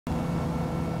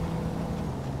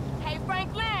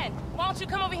Franklin, why don't you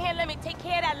come over here and let me take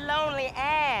care of that lonely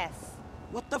ass?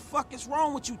 What the fuck is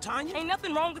wrong with you, Tanya? Ain't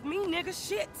nothing wrong with me, nigga,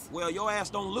 shit. Well, your ass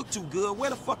don't look too good. Where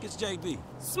the fuck is JB?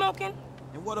 Smoking.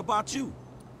 And what about you?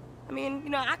 I mean, you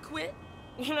know, I quit.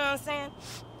 You know what I'm saying?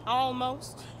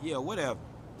 Almost. Yeah, whatever.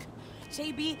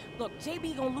 JB, look,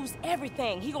 JB gonna lose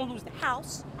everything. He gonna lose the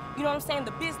house, you know what I'm saying,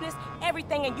 the business,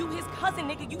 everything, and you his cousin,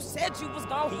 nigga, you said you was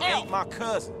gonna help. He ain't my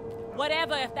cousin.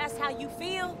 Whatever, if that's how you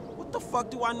feel. What the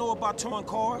fuck do I know about towing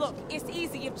cars? Look, it's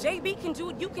easy. If JB can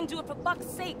do it, you can do it, for fuck's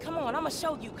sake. Come on, I'ma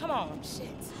show you. Come on, shit.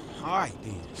 All right,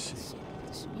 then. Shit.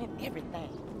 Shit, everything.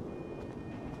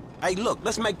 Hey, look,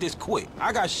 let's make this quick.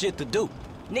 I got shit to do.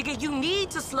 Nigga, you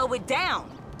need to slow it down.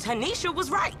 Tanisha was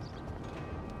right.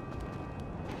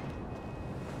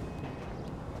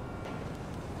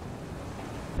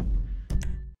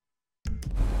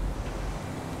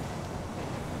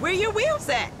 Where your wheels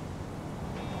at?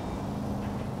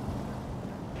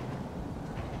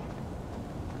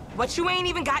 What, you ain't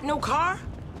even got no car?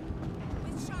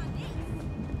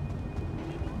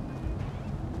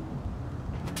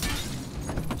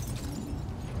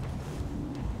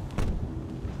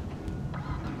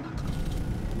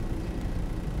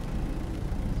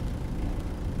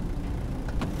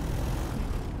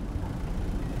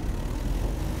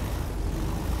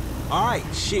 All right,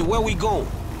 shit, where we going?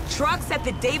 Trucks at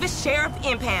the Davis Sheriff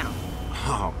Impound.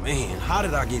 Oh, man, how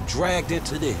did I get dragged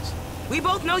into this? We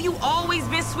both know you always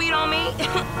been sweet on me.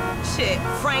 Shit,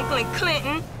 Franklin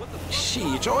Clinton.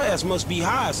 Shit, your ass must be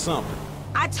high or something.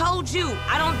 I told you,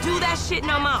 I don't do that shit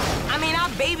no more. I mean, I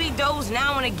baby doze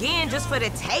now and again just for the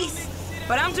taste.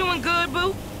 But I'm doing good,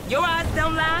 boo. Your eyes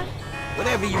don't lie.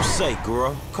 Whatever you say,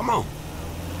 girl. Come on.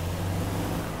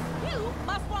 You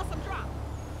must want some drop.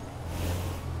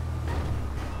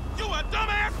 You a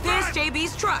dumbass! This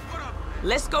JB's truck.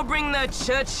 Let's go bring the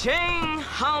cha-ching,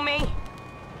 homie.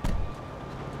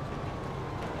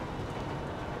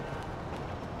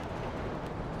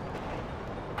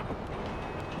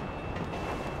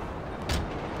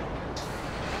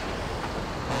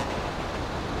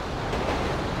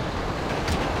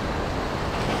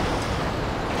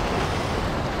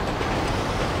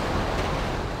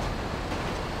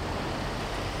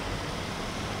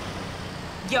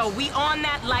 Yo, we on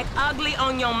that like ugly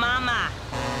on your mama.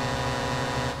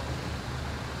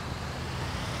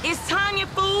 It's Tanya,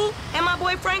 fool, and my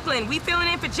boy Franklin. We filling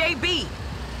in for JB.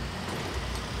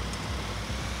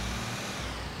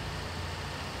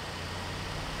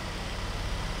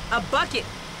 A bucket.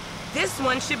 This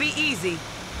one should be easy.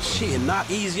 Shit, not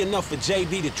easy enough for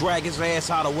JB to drag his ass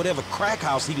out of whatever crack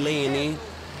house he laying in.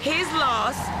 His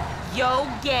loss, your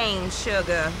gain,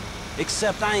 sugar.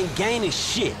 Except I ain't gaining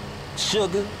shit,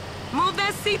 sugar. Move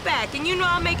that seat back, and you know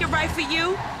I'll make it right for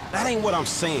you. That ain't what I'm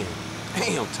saying.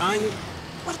 Damn, Tanya.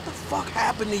 What the fuck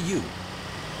happened to you?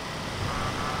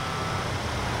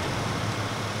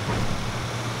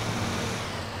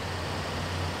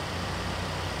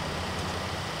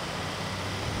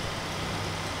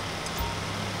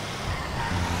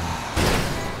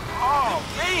 Oh,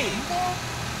 man!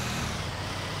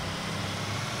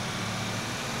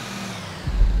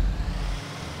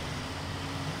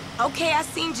 Okay, I've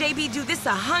seen JB do this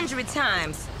 100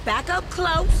 times. Back up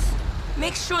close.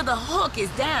 Make sure the hook is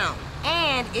down.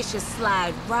 And it should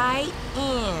slide right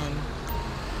in.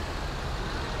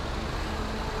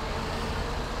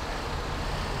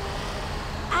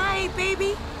 Aight,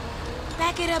 baby.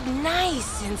 Back it up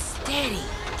nice and steady.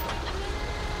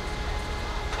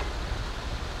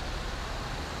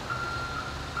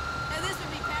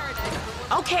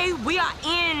 Okay, we are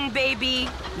in, baby.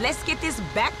 Let's get this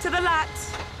back to the lot.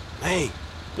 Hey,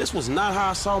 this was not how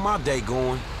I saw my day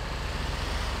going.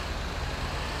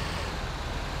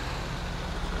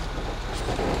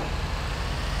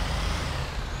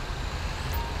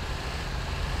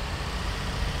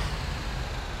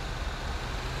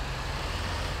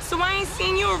 So I ain't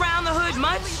seen you around the hood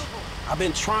much? I've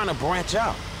been trying to branch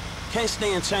out. Can't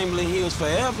stay in Chamberlain Hills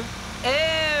forever.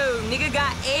 Oh, nigga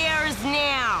got airs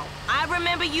now. I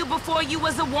remember you before you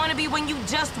was a wannabe when you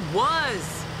just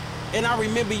was. And I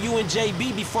remember you and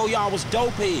JB before y'all was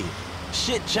dopeheads.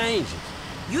 Shit changes.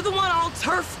 You the one all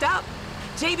turfed up.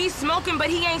 JB smoking, but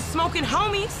he ain't smoking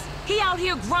homies. He out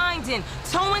here grinding,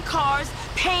 towing cars,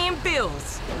 paying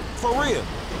bills. For real.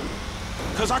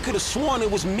 Cause I could've sworn it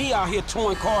was me out here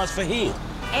towing cars for him.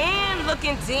 And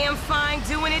looking damn fine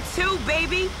doing it too,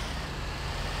 baby.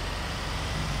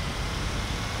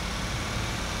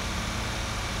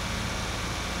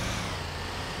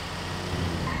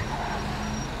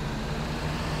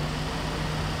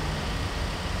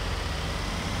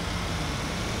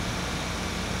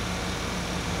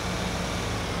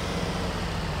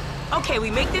 Okay,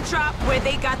 we make the drop where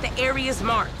they got the areas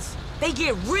marked. They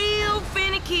get real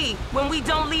finicky when we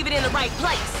don't leave it in the right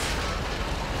place.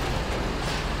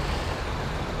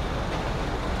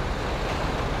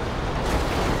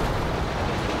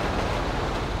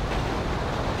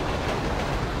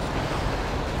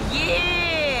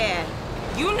 Yeah,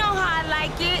 you know how I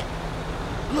like it.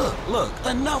 Look,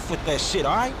 enough with that shit,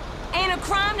 all right? Ain't a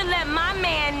crime to let my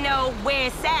man know where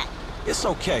it's at. It's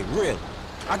okay, really.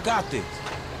 I got this.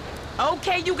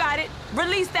 Okay, you got it.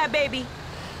 Release that baby.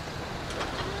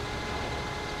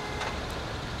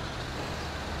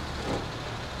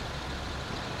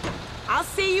 I'll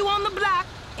see you on the block.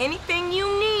 Anything you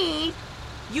need,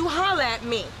 you holler at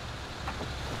me.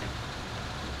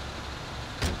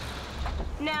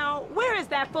 Now, where is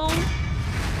that fool?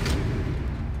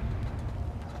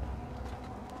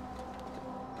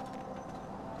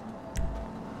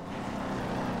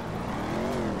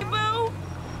 Boo,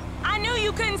 I knew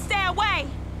you couldn't stay away.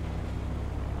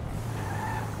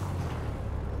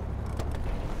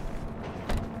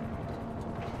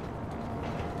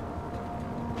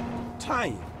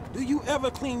 Tanya, do you ever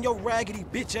clean your raggedy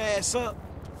bitch ass up?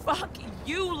 Fuck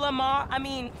you, Lamar. I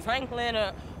mean, Franklin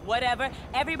or whatever.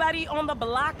 Everybody on the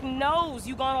block knows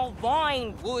you gone on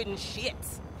Vinewood and shit.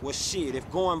 Well, shit, if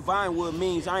going Vinewood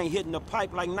means I ain't hitting the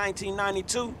pipe like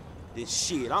 1992, then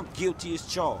shit, I'm guilty as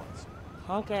charged.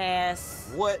 Punk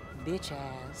ass. What? Bitch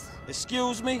ass.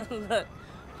 Excuse me? Look,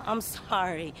 I'm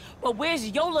sorry, but where's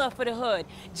your love for the hood?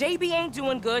 JB ain't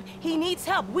doing good. He needs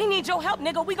help. We need your help,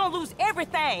 nigga. We gonna lose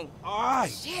everything. All right.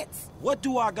 Shit. What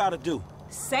do I gotta do?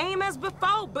 Same as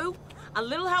before, boo. A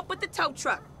little help with the tow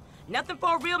truck. Nothing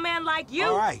for a real man like you.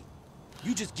 All right.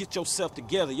 You just get yourself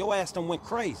together. Your ass done went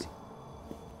crazy.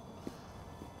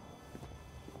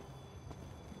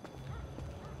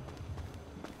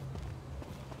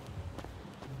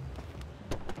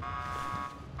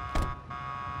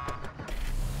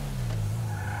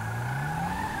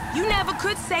 You never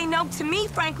could say no to me,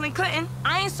 Franklin Clinton.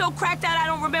 I ain't so cracked out I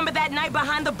don't remember that night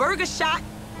behind the burger shop.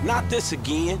 Not this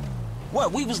again.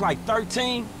 What, we was like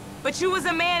 13? But you was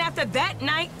a man after that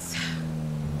night.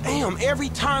 Damn, every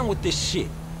time with this shit.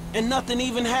 And nothing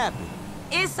even happened.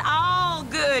 It's all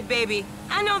good, baby.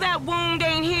 I know that wound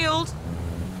ain't healed.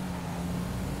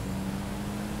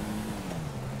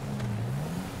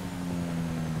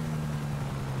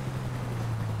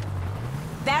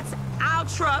 That's our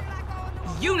truck.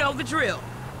 You know the drill.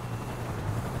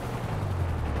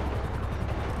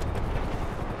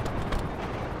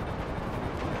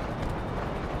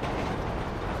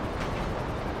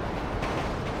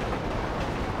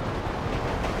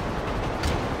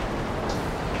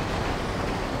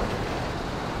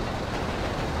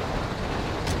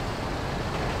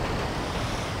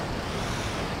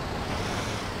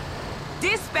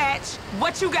 Dispatch,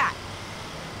 what you got?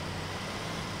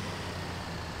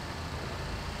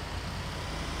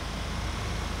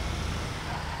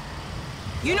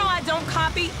 You know I don't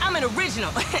copy, I'm an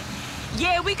original.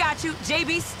 Yeah, we got you.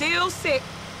 JB still sick.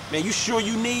 Man, you sure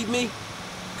you need me?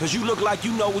 Cause you look like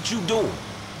you know what you doing.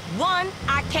 One,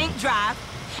 I can't drive.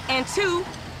 And two,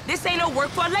 this ain't no work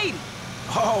for a lady.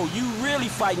 Oh, you really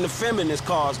fighting the feminist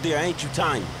cause there, ain't you,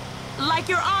 Tanya? Like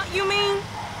your aunt, you mean?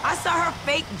 I saw her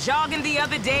fake jogging the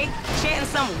other day, chanting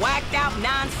some whacked out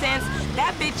nonsense.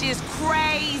 That bitch is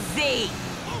crazy.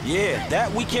 Yeah,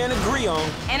 that we can't agree on.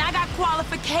 And I got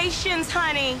qualifications,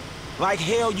 honey. Like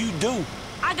hell you do.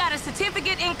 I got a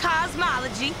certificate in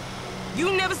cosmology.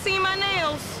 You never seen my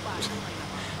nails.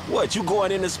 What, you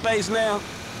going into space now?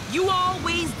 You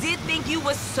always did think you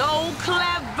were so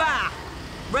clever.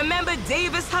 Remember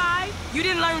Davis High? You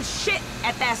didn't learn shit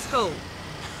at that school.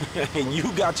 And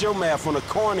you got your math on the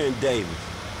corner in Davis.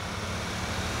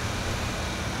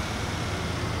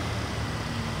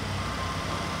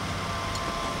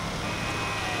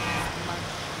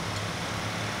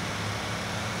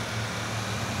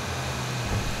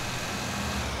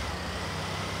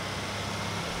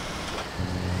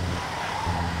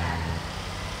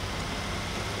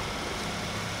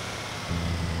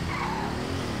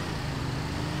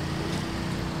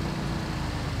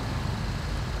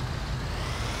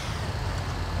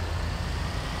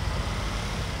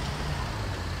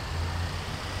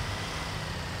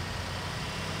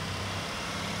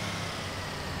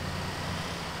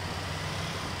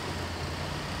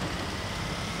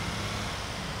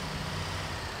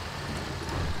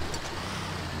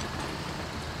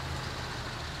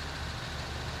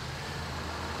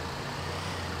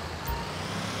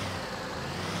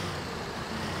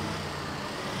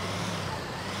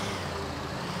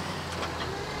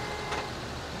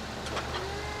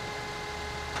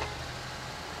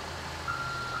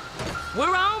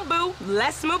 We're on, boo.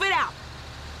 Let's move it out.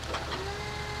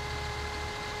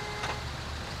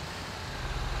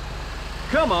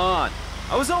 Come on!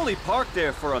 I was only parked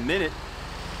there for a minute.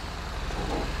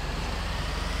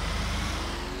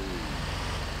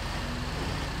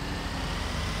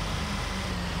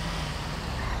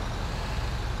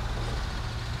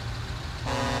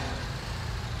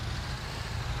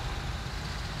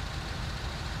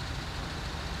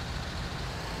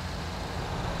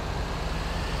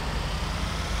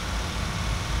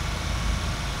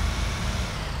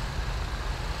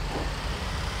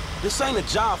 This ain't a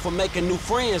job for making new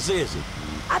friends, is it?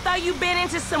 I thought you'd been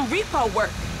into some repo work.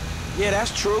 Yeah,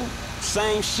 that's true.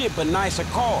 Same shit, but nicer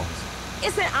cars.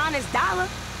 It's an honest dollar,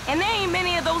 and there ain't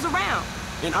many of those around.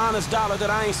 An honest dollar that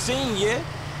I ain't seen yet.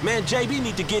 Man, JB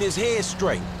need to get his head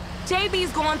straight.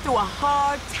 JB's going through a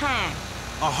hard time.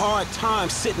 A hard time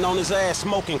sitting on his ass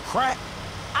smoking crack?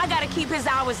 I gotta keep his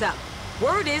hours up.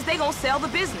 Word is they gonna sell the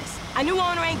business. A new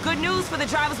owner ain't good news for the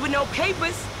drivers with no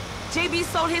papers. JB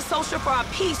sold his social for a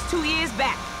piece 2 years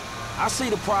back. I see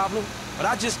the problem, but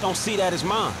I just don't see that as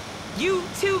mine. You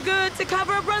too good to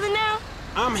cover a brother now?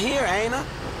 I'm here, ain't I?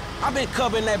 I've been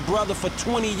covering that brother for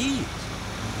 20 years.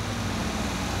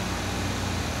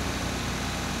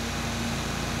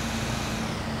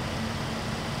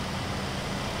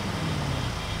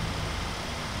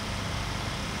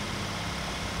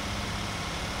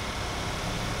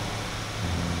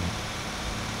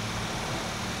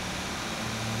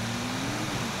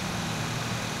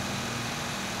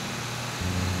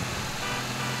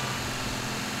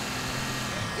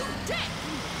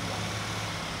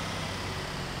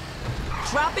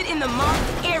 Drop it in the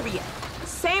marked area.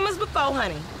 Same as before,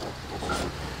 honey.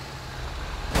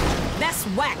 That's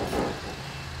whack.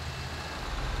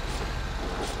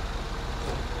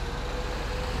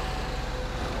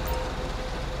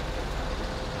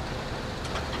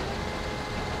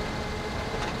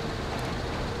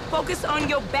 Focus on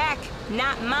your back,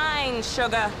 not mine,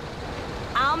 sugar.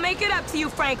 I'll make it up to you,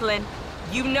 Franklin.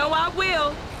 You know I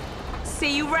will.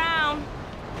 See you round.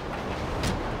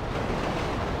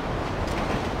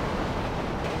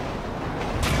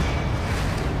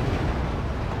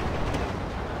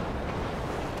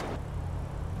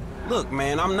 Look,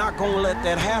 man, I'm not gonna let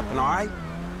that happen, all right?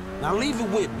 Now leave it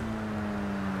with me.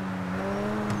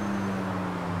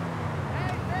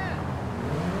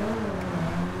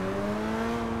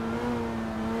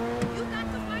 You got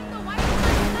to find the white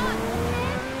stuff,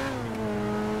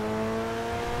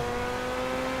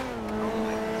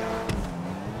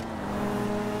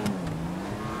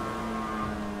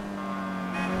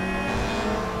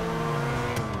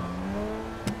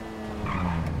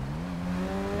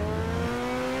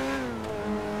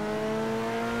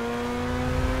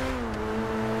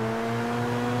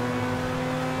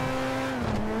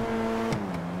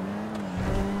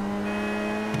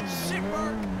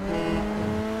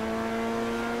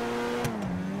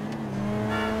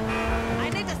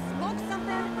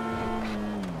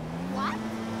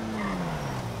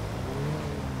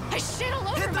 shit all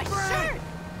over my shirt!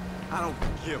 I don't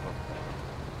give a...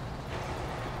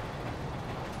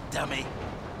 Dummy.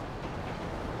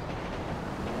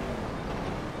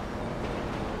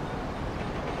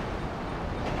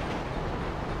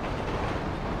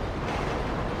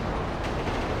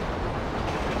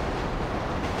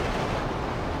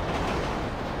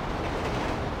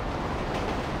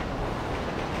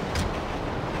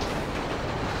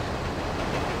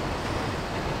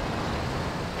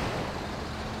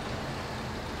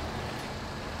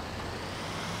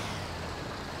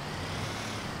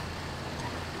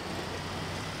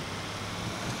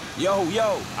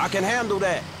 Yo, I can handle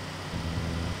that.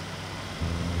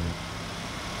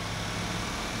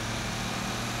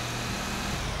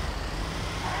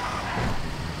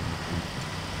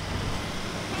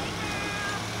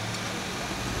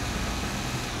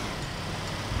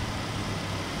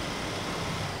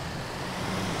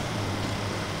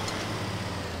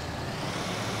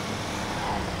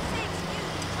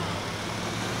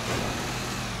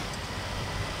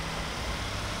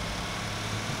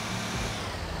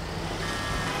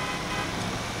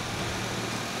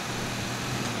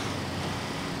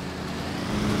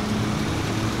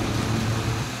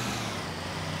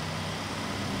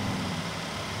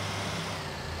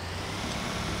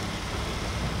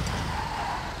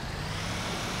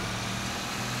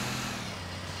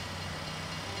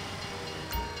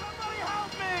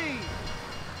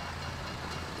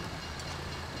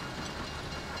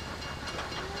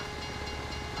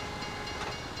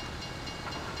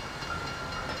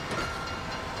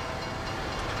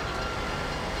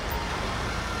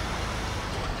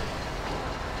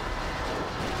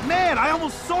 Man, I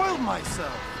almost soiled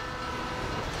myself.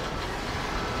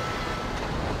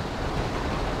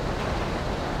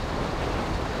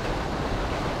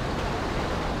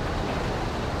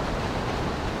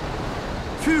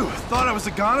 Thought I was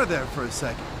a goner there for a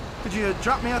second. Could you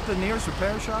drop me at the nearest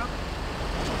repair shop?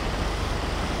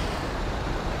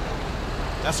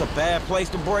 That's a bad place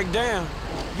to break down.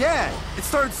 Yeah, it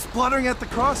started spluttering at the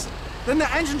crossing. Then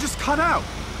the engine just cut out.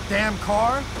 Damn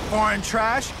car, foreign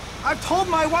trash. I've told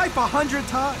my wife 100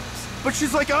 times. But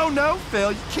she's like, oh no,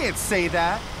 Phil, you can't say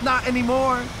that. Not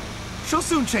anymore. She'll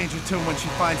soon change her tune when she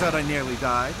finds out I nearly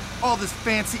died. All this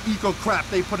fancy eco crap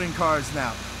they put in cars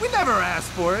now. We never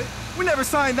asked for it. We never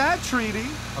signed that treaty.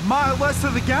 A mile less to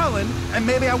the gallon, and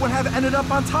maybe I wouldn't have ended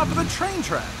up on top of the train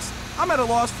tracks. I'm at a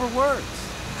loss for words.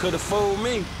 Could have fooled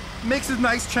me. Makes a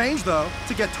nice change, though,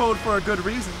 to get towed for a good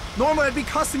reason. Normally I'd be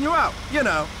cussing you out. You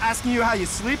know, asking you how you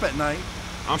sleep at night.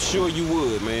 I'm sure you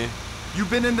would, man. You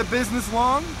been in the business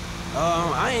long?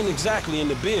 I ain't exactly in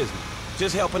the business.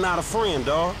 Just helping out a friend,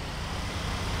 dawg.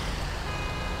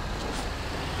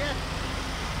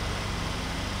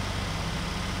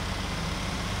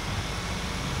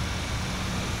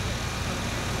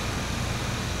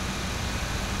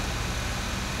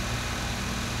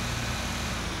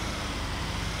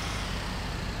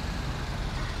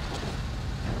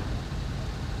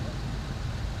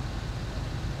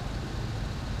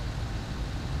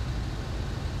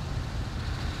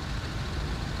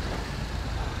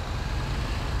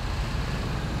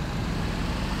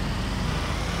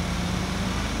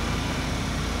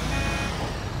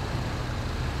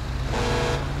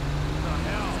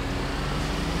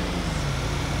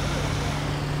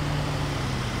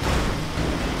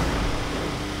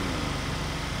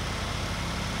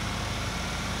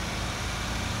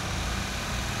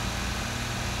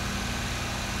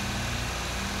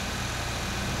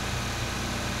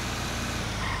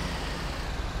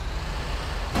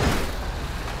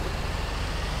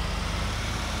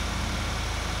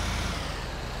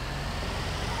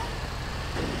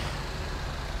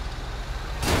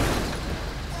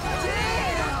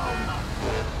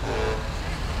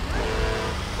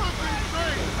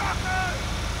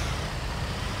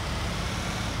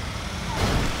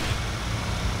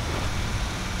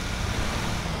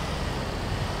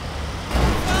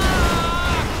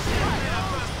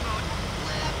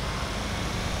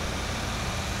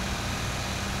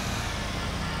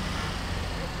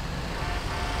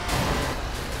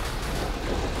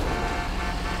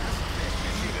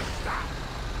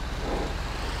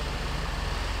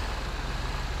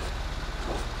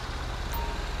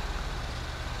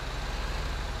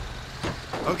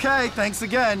 Okay, thanks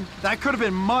again. That could have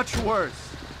been much worse.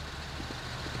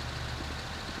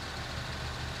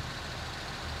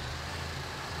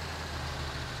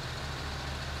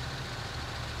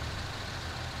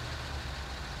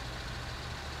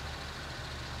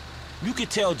 You could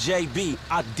tell JB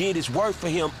I did his work for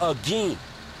him again.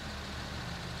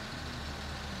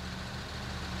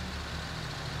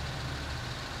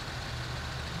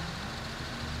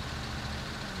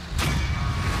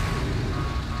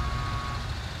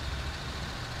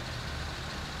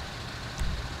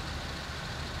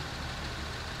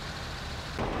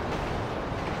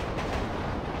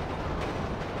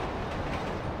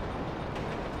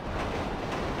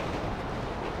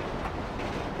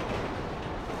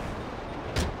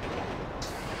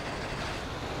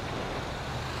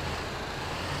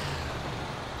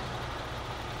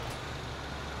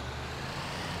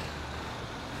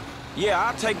 Yeah,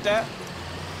 I'll take that.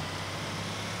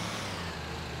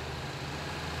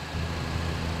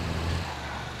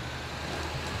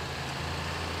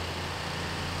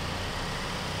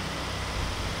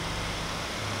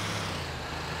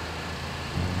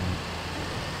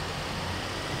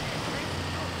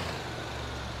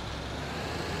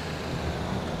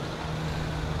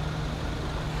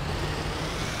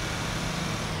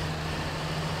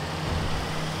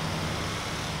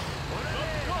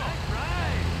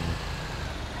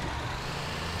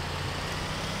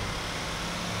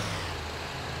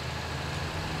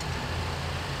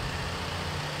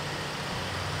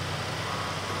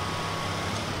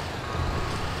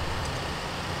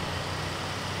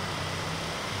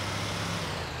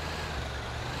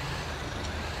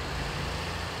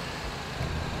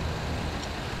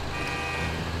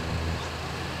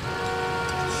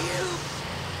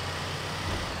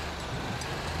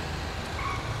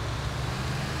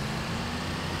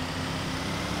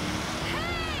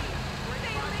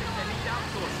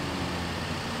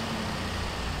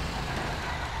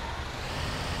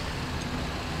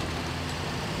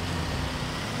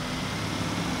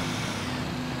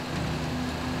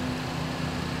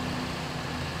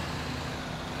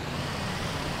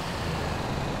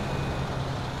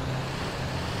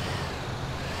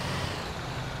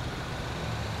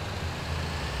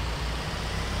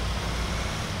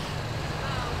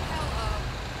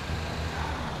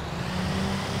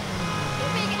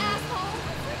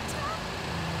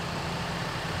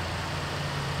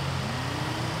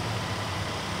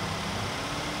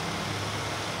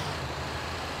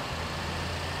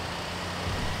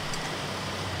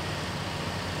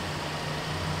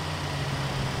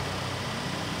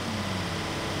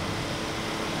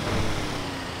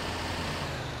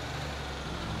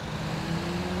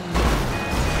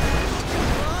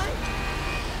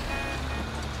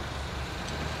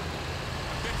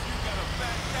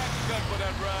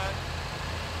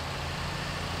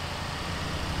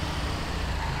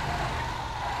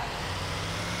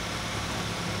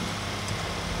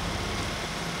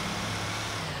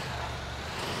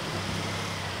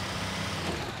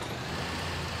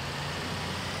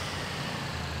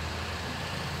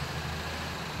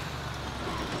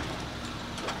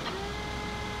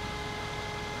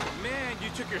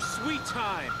 took your sweet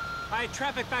time. I had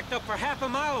traffic backed up for half a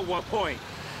mile at one point.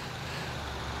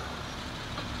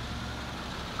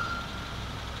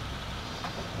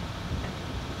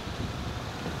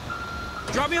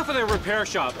 Drop me off at a repair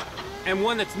shop, and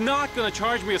one that's not gonna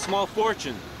charge me a small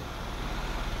fortune.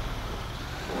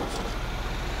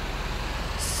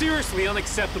 Seriously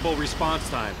unacceptable response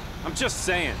time. I'm just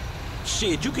saying.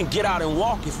 Shit, you can get out and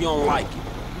walk if you don't like it.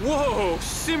 Whoa,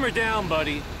 simmer down,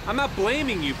 buddy. I'm not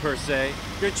blaming you per se.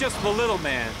 You're just the little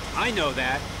man. I know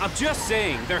that. I'm just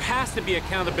saying there has to be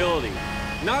accountability.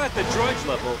 Not at the drudge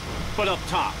level, but up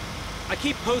top. I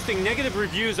keep posting negative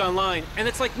reviews online, and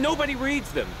it's like nobody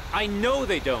reads them. I know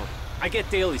they don't. I get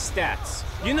daily stats.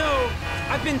 You know,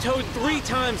 I've been towed 3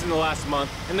 times in the last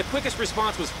month, and the quickest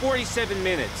response was 47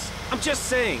 minutes. I'm just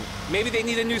saying, maybe they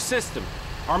need a new system.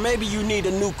 Or maybe you need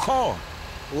a new car.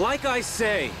 Like I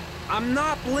say, I'm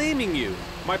not blaming you.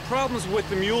 My problem's with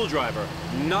the mule driver,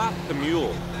 not the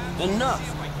mule. Enough.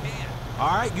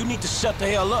 All right, you need to shut the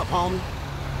hell up, homie.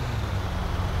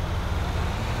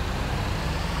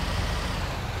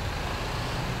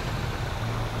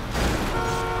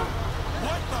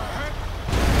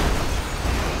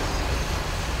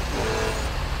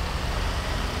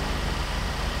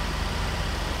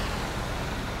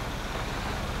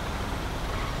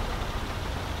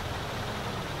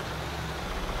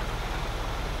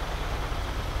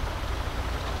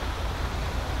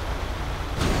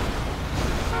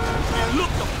 Look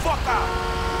the fuck out!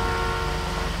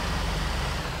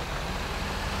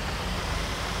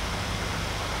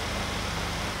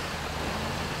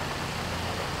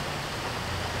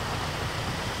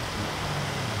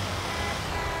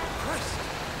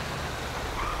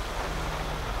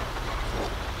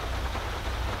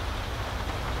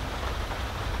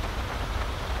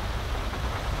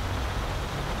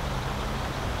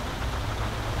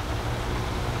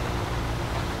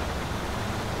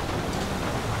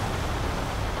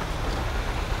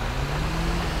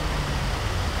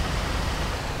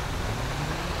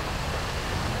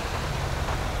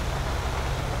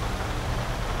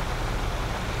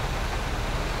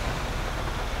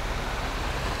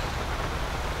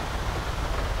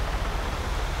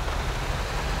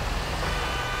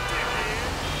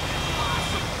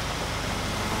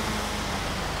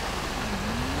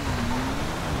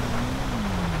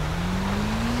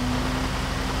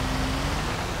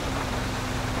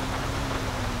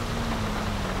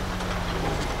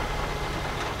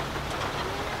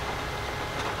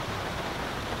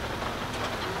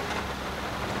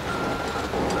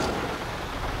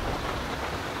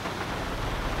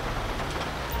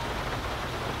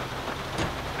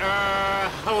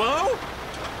 Hello?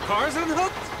 Cars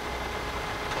unhooked?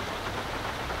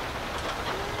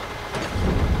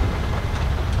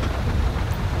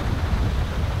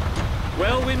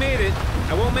 Well, we made it.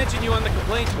 I won't mention you on the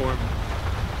complaint form.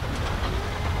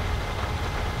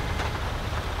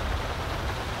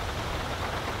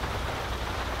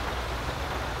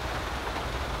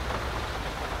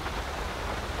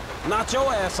 Not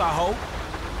your ass, I hope.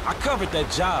 I covered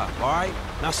that job, all right?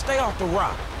 Now stay off the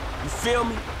rock. You feel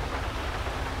me?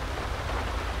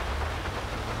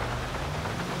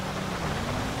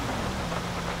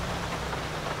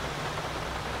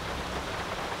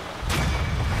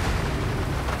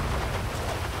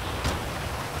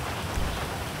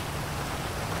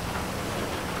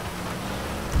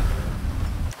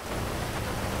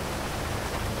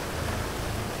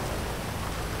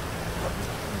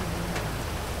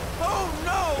 Oh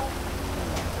no!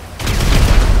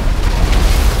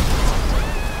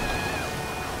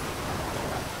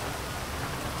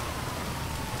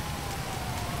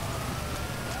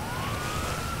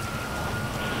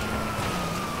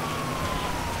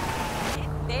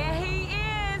 There he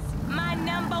is, my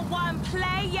 #1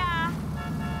 player.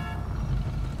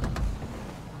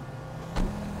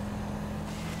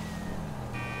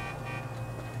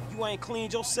 You ain't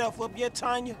cleaned yourself up yet,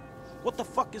 Tanya? What the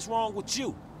fuck is wrong with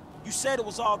you? You said it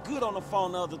was all good on the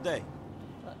phone the other day.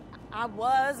 I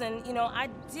was, and you know, I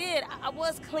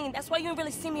was clean. That's why you didn't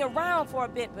really see me around for a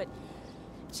bit, but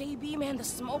JB, man, the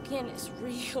smoking is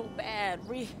real bad,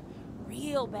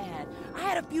 real bad. I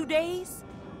had a few days.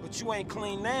 But you ain't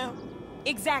clean now.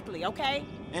 Exactly, okay?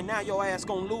 And now your ass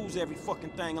gonna lose every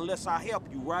fucking thing unless I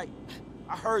help you, right?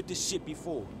 I heard this shit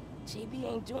before. JB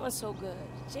ain't doing so good.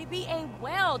 JB ain't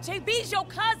well. JB's your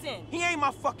cousin. He ain't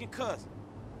my fucking cousin.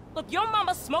 Look, your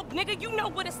mama smoked, nigga. You know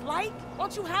what it's like.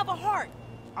 Don't you have a heart?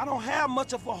 I don't have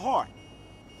much of a heart.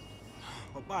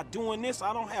 But by doing this,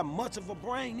 I don't have much of a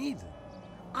brain either.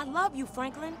 I love you,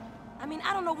 Franklin. I mean,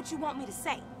 I don't know what you want me to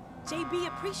say. JB,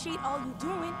 appreciate all you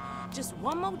doing. Just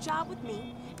one more job with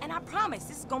me, and I promise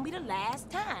this is gonna be the last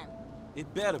time.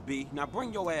 It better be. Now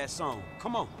bring your ass on.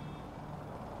 Come on.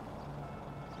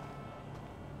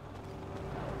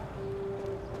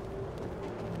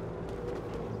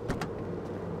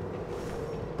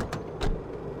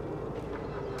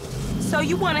 So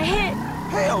you want to hit?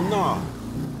 Hell no.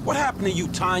 What happened to you,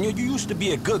 Tanya? You used to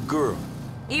be a good girl.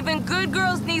 Even good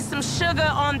girls need some sugar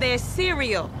on their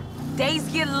cereal. Days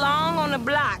get long on the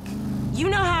block. You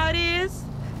know how it is?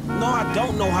 No, I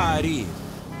don't know how it is.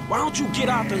 Why don't you get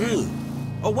out the hood?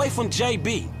 Away from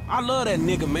JB. I love that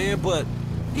nigga, man, but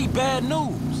he bad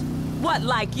news. What,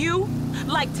 like you?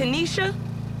 Like Tanisha?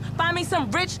 Find me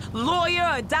some rich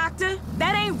lawyer or doctor?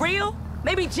 That ain't real.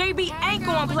 Maybe JB ain't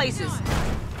going places.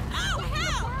 Oh,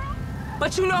 hell!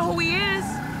 But you know who he is?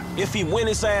 If he went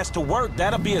his ass to work,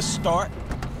 that'll be a start.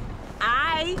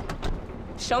 Aight.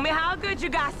 Show me how good you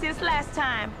got since last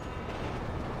time.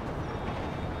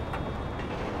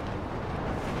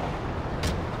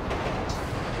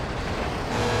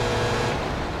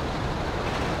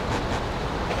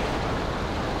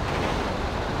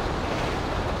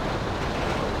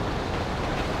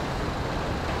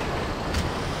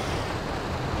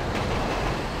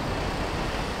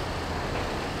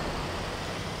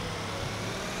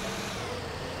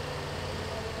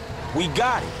 We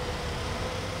got it.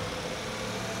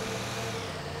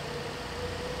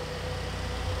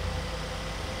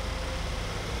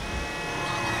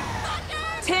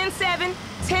 $10-7,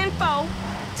 $10-4.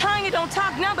 Tanya don't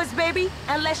talk numbers, baby.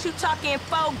 Unless you talking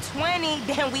 420,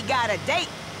 then we got a date.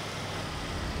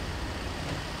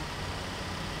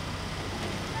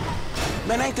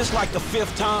 Man, ain't this like the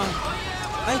 5th time?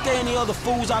 Ain't there any other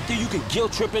fools out there you can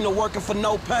guilt trip into working for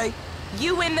no pay?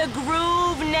 You in the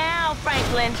groove now,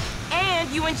 Franklin. And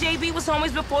you and JB was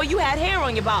homies before you had hair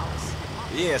on your balls.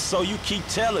 Yeah, so you keep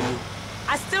telling me.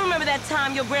 I still remember that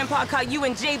time your grandpa caught you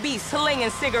and JB slinging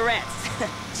cigarettes.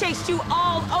 Chased you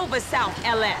all over South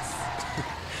LS.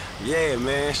 Yeah,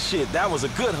 man, shit, that was a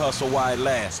good hustle while it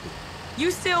lasted.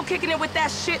 You still kicking it with that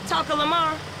shit talker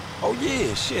Lamar? Oh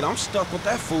yeah, shit, I'm stuck with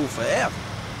that fool forever.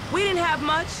 We didn't have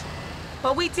much,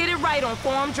 but we did it right on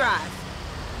Forum Drive.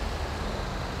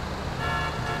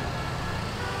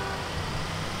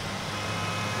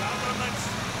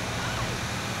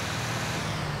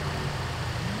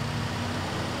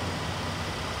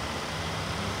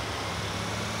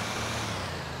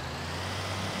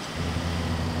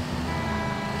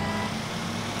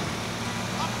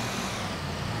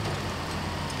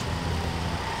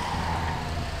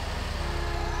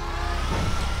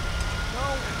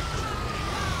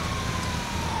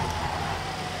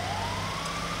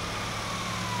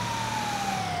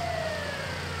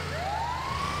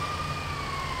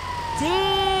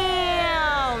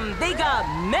 Damn! They got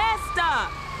messed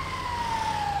up!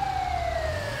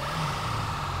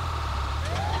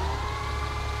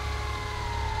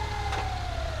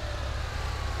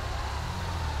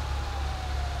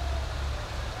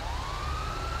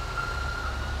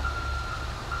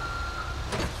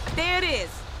 There it is.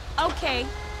 Okay,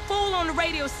 fool on the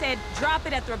radio said drop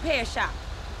it at the repair shop.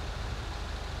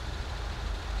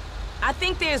 I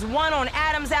think there's one on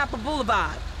Adams Apple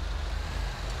Boulevard.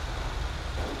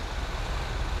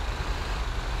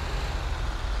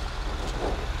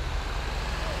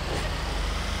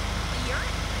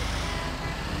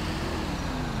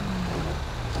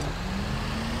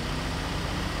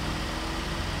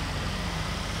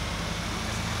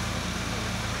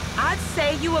 I'd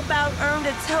say you about earned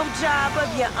a tow job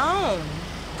of your own.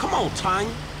 Come on,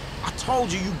 Tanya. I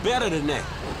told you better than that.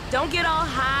 Don't get all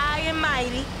high and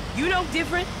mighty. You know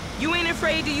different. You ain't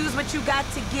afraid to use what you got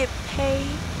to get paid.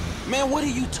 Man, what are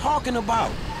you talking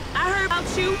about? I heard about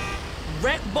you.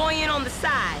 Rent boying on the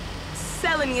side.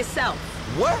 Selling yourself.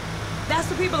 What? That's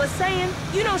what people are saying.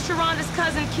 You know Sharonda's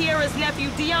cousin Kiera's nephew,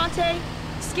 Deontay?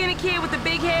 Skinny kid with the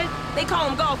big head? They call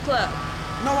him Golf Club.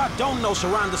 No, I don't know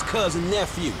Sharonda's cousin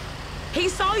nephew. He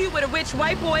saw you with a rich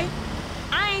white boy.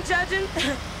 I ain't judging.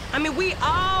 I mean, we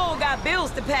all got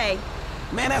bills to pay.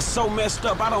 Man, that's so messed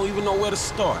up, I don't even know where to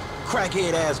start.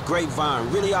 Crackhead-ass Grapevine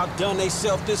really outdone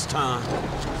theyself this time.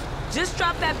 Just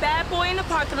drop that bad boy in the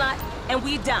parking lot, and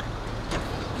we done.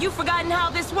 You forgotten how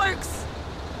this works?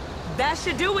 That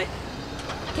should do it.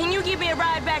 Can you give me a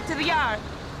ride back to the yard?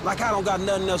 Like I don't got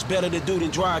nothing else better to do than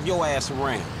drive your ass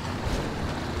around.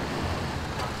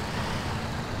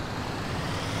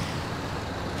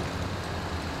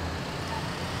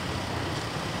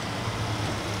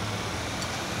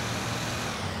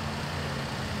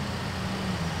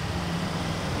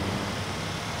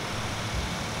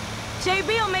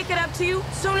 JB'll make it up to you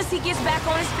soon as he gets back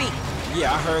on his feet.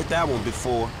 Yeah, I heard that one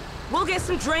before. We'll get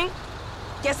some drink,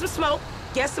 get some smoke,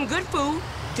 get some good food,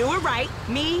 Do it right.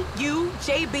 Me, you,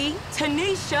 JB,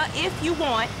 Tanisha, if you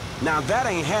want. Now that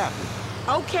ain't happening.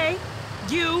 Okay.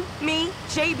 You, me,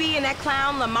 JB, and that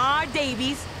clown Lamar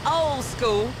Davies. Old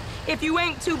school. If you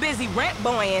ain't too busy rent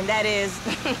boying, that is.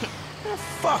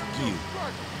 Fuck you.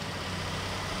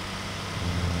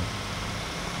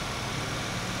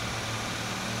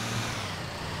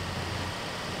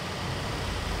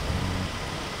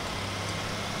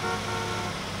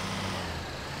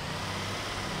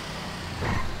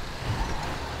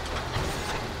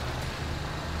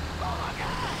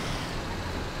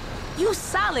 You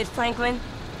solid, Franklin.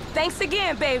 Thanks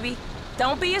again, baby.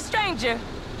 Don't be a stranger.